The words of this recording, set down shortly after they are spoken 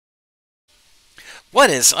What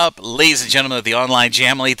is up, ladies and gentlemen of the online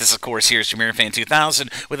Jamily? This, of course, here is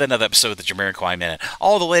JamiroFan2000 with another episode of the Jamiroquai Minute.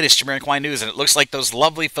 All the latest Jamiroquai news, and it looks like those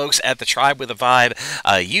lovely folks at the Tribe with a Vibe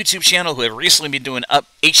YouTube channel who have recently been doing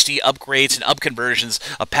HD upgrades and upconversions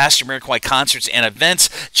of past Jamiroquai concerts and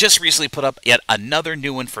events just recently put up yet another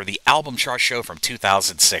new one for the album chart show from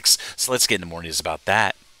 2006. So let's get into more news about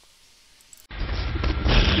that.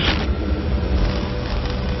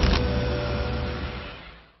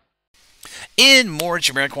 In more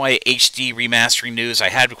Jamiroquai HD remastering news, I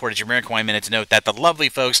had recorded Jamiroquai Minute to note that the lovely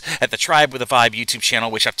folks at the Tribe with a Vibe YouTube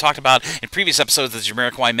channel, which I've talked about in previous episodes of the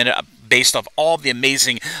Jamiroquai Minute, based off all the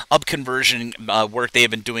amazing upconversion work they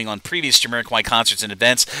have been doing on previous Jamiroquai concerts and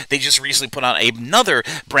events, they just recently put out another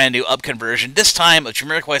brand new upconversion, this time of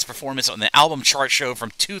Jamiroquai's performance on the album chart show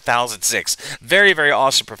from 2006. Very, very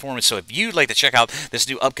awesome performance. So if you'd like to check out this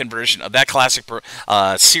new upconversion of that classic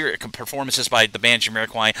performances by the band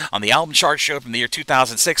Jamiroquai on the album chart show from the year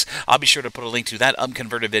 2006, I'll be sure to put a link to that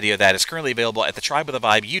unconverted video that is currently available at the Tribe with a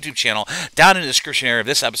Vibe YouTube channel down in the description area of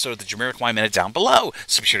this episode of the Jamiroquai Minute down below.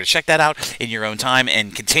 So be sure to check that out in your own time,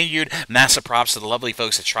 and continued massive props to the lovely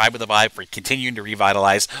folks at Tribe with a Vibe for continuing to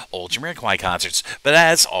revitalize old Jamiroquai concerts. But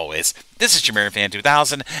as always, this is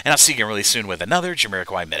JamiroFan2000, and I'll see you again really soon with another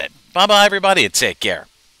Jamiroquai Minute. Bye-bye, everybody, and take care.